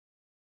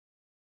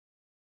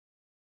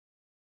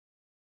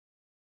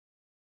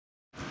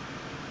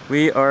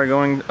We are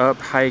going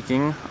up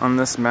hiking on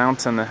this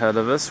mountain ahead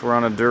of us. We're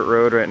on a dirt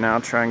road right now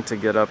trying to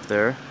get up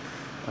there.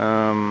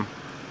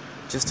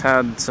 Just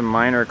had some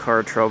minor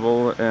car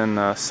trouble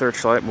and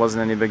Searchlight.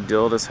 Wasn't any big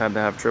deal, just had to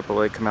have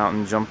AAA come out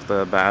and jump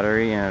the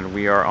battery, and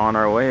we are on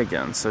our way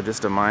again, so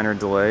just a minor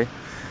delay.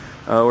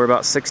 We're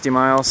about 60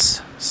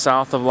 miles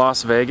south of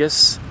Las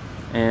Vegas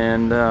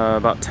and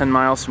about 10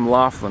 miles from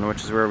Laughlin,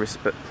 which is where we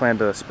plan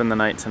to spend the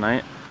night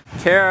tonight.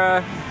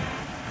 Kara!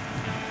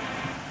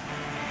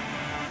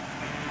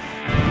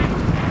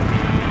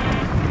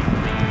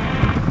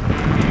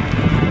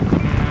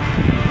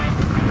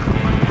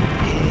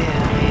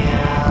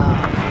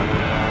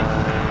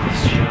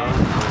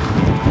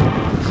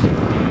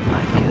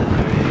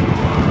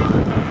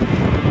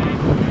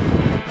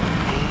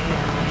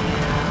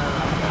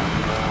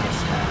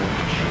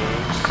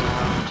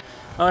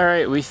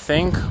 Alright, we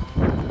think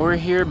we're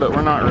here, but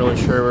we're not really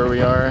sure where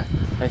we are.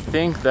 I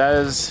think that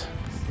is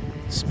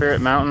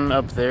Spirit Mountain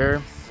up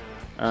there,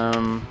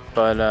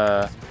 but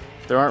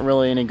there aren't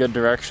really any good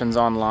directions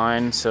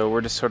online, so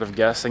we're just sort of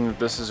guessing that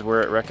this is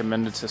where it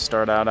recommended to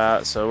start out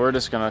at. So we're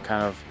just going to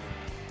kind of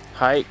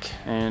hike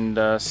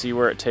and see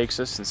where it takes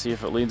us and see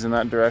if it leads in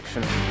that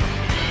direction.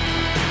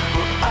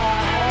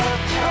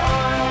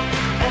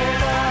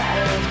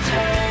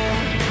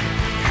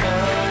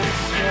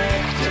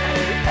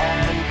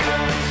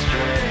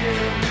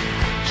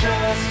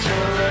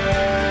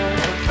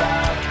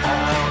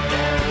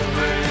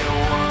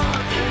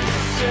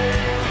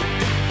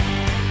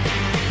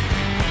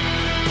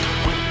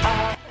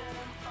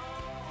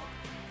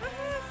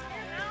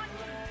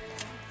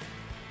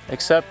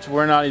 Except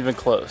we're not even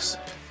close.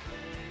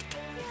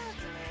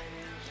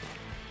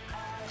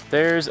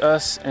 There's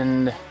us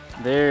and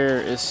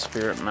there is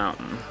Spirit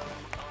Mountain.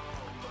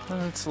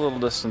 It's a little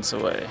distance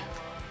away.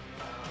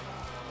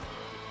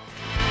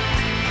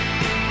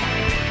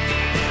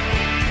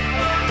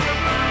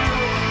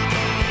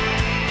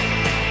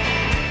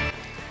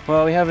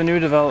 Well, we have a new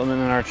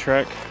development in our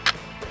trek.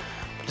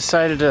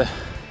 Decided to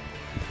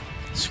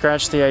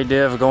scratch the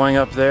idea of going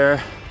up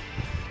there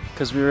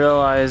because we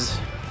realize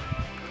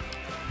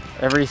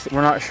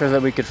we're not sure that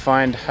we could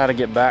find how to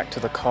get back to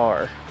the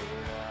car.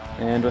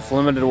 And with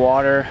limited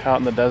water out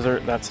in the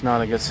desert, that's not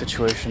a good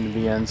situation to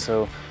be in.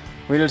 So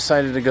we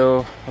decided to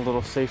go a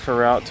little safer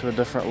route to a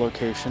different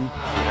location.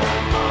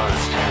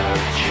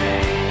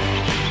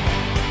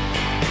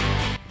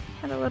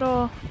 Had a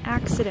little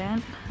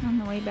accident on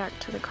the way back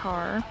to the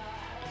car.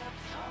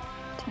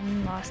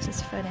 Tim lost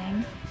his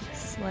footing,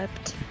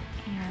 slipped,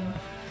 and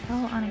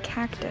fell on a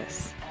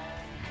cactus.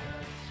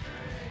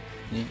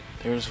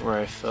 Here's where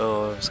I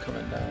fell. I was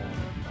coming down.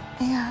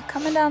 Yeah,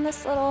 coming down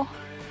this little,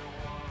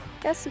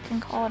 I guess you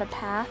can call it a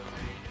path.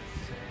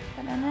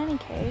 But in any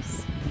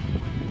case,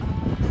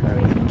 before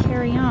we can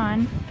carry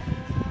on,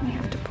 we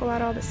have to pull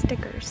out all the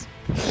stickers.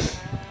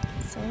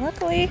 So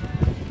luckily,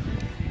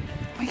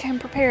 we came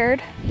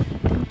prepared.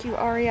 Thank you,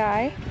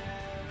 REI.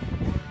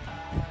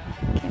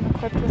 Came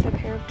equipped with a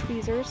pair of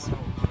tweezers.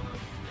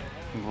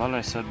 I'm glad I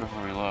said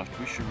before we left,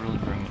 we should really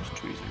bring those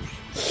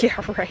tweezers. Yeah,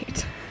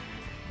 right.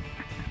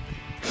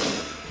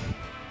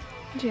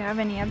 Do you have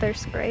any other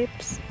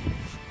scrapes?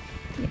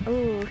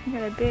 Oh, you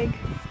got a big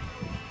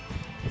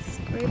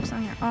scrapes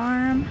on your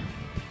arm.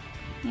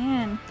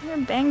 Man, you're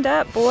banged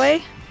up,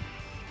 boy.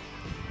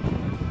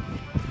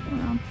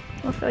 Well,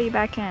 we'll fill you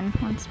back in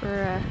once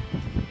we're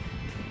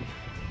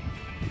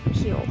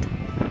healed.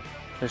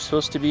 There's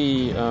supposed to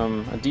be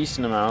a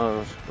decent amount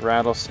of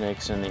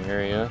rattlesnakes in the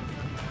area,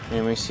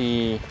 and we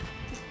see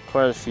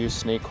quite a few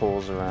snake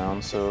holes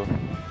around, so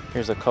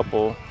here's a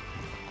couple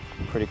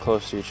pretty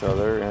close to each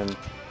other, and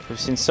we've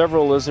seen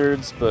several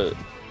lizards, but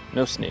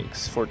no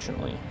snakes,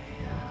 fortunately.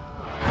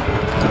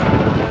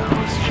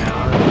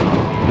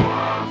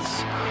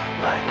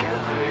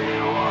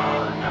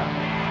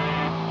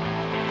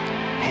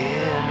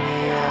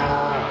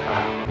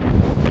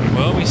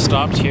 Well, we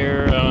stopped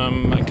here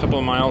a couple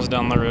of miles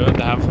down the road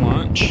to have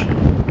lunch.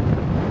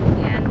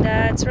 And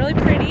it's really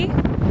pretty.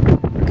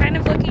 We're kind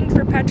of looking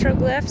for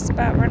petroglyphs,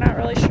 but we're not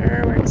really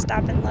sure. We're gonna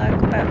stop and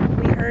look, but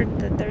we heard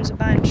that there's a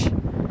bunch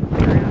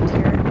around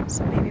here,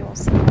 so maybe we'll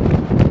see.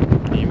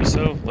 Maybe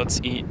so. Let's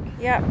eat.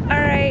 Yep. All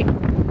right.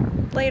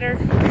 Later.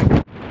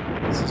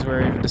 This is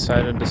where we've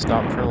decided to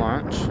stop for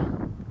lunch.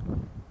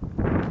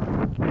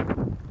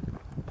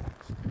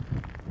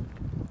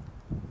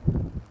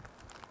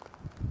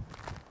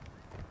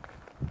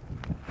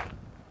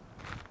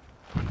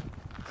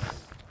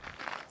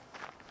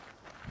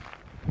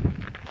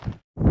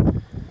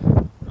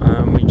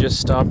 We just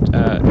stopped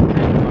at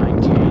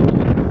Pine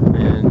Canyon,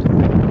 and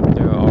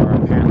there are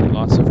apparently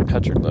lots of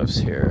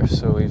petroglyphs here,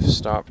 so we've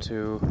stopped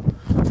to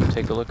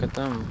take a look at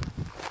them.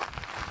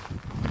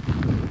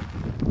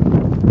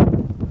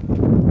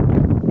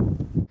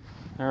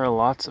 There are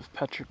lots of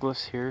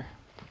petroglyphs here.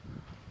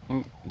 I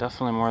think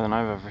definitely more than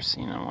I've ever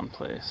seen in one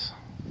place.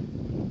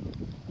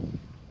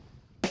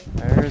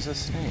 There's a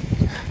snake.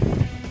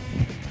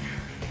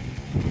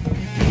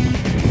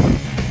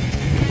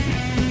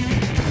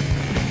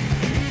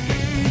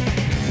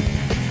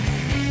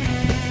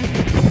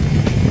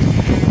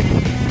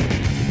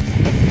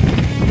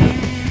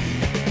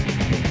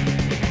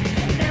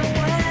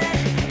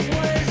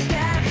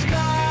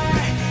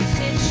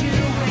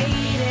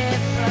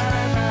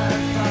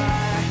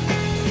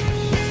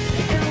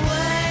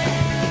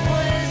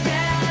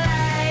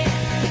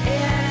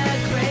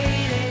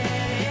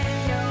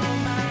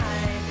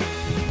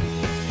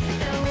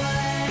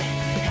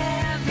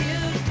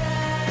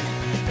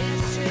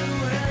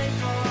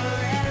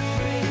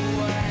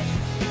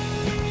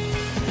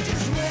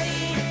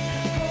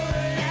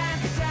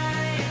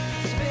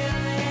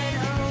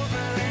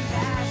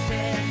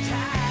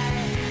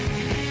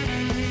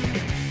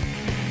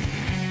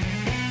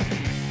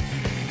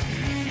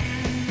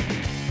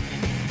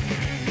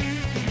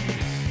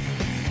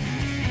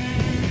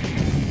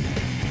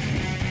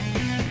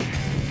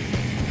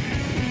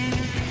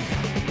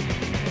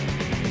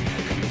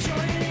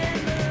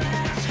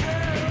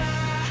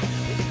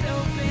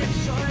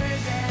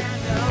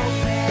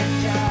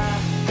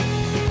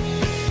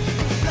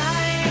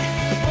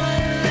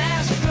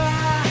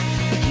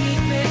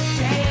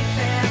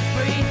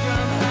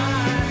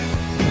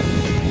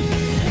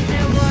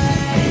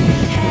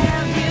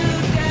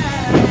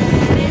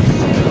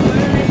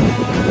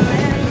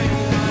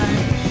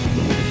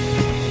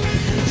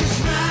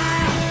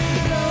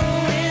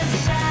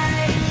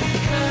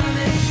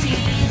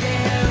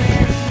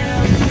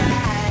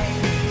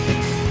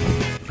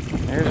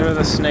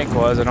 snake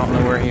was. I don't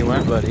know where he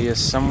went, but he is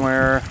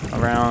somewhere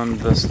around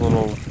this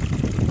little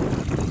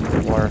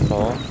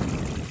waterfall.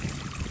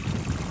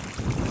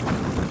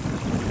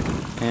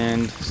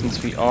 And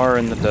since we are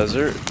in the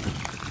desert,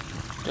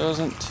 it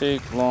doesn't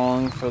take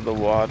long for the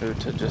water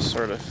to just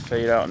sort of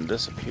fade out and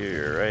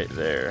disappear right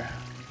there.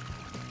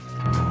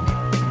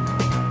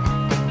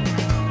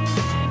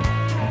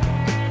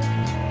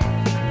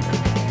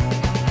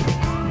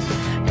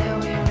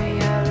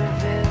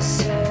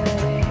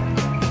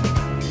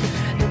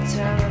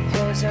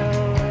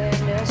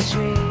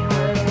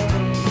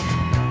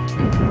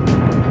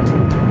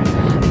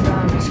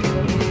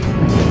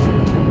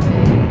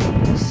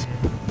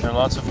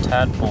 Lots of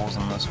tadpoles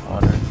in this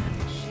water.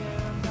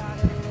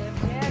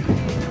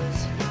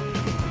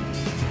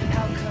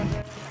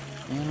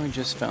 And we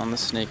just found the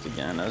snake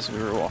again as we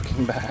were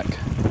walking back.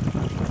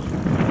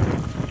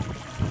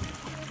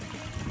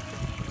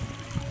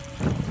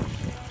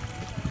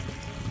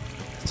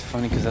 It's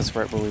funny because that's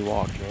right where we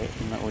walked, right?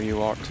 Isn't that where you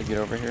walked to get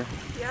over here?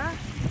 Yeah,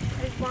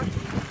 I walked.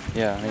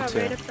 Yeah, me too.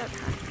 Right up that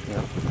path.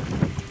 Yep.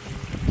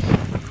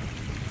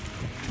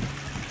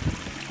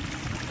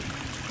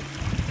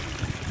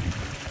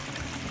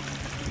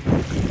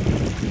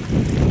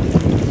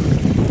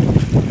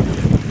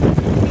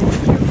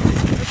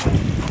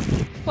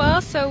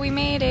 So we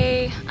made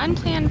a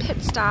unplanned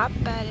pit stop,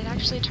 but it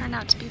actually turned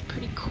out to be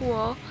pretty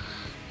cool.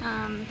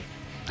 I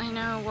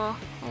know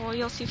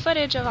you'll see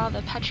footage of all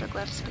the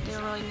petroglyphs, but they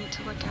were really neat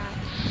to look at.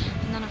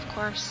 And then of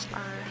course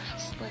our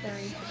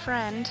slithery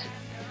friend.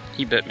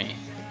 He bit me.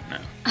 No.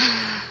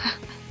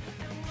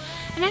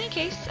 In any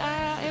case,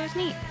 it was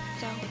neat.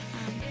 So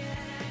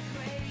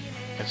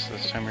guess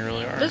this time we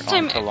really are. This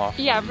time, on to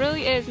Laughlin. yeah,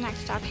 really is next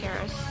stop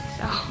Harris.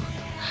 So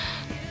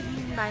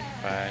bye.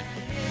 Bye.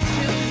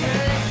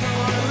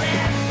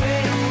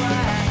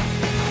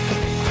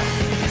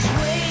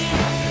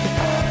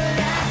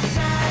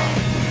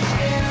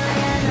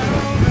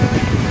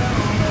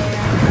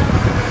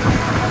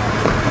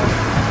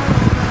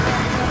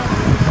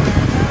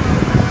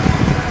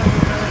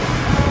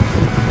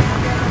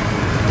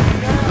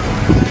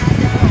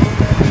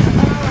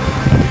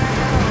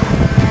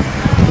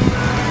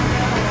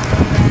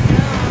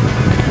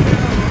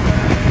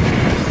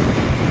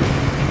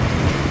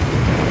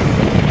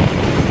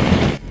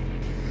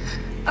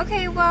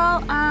 Okay,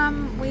 well,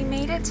 we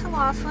made it to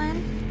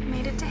Laughlin,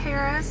 made it to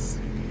Harris.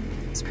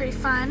 It's pretty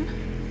fun.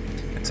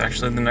 It's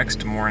actually the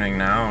next morning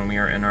now, and we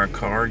are in our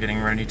car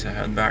getting ready to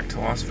head back to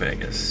Las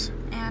Vegas.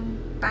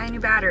 And buy a new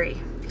battery,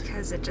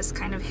 because it just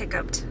kind of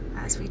hiccuped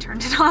as we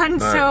turned it on,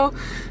 but so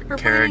we're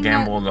Kara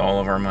gambled all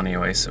of our money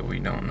away, so we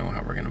don't know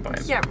how we're going to buy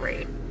it. Yeah,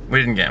 right. We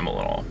didn't gamble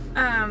at all.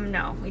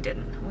 No, we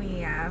didn't.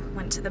 We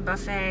went to the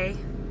buffet,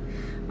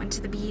 went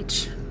to the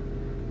beach,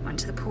 went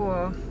to the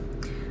pool,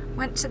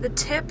 went to the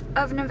tip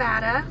of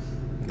Nevada.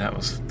 That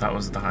was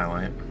the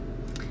highlight.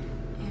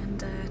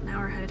 And now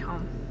we're headed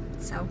home.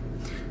 So,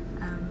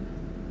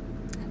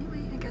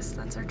 anyway, I guess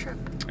that's our trip.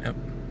 Yep.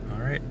 All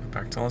right,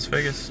 back to Las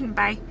Vegas.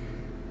 Bye.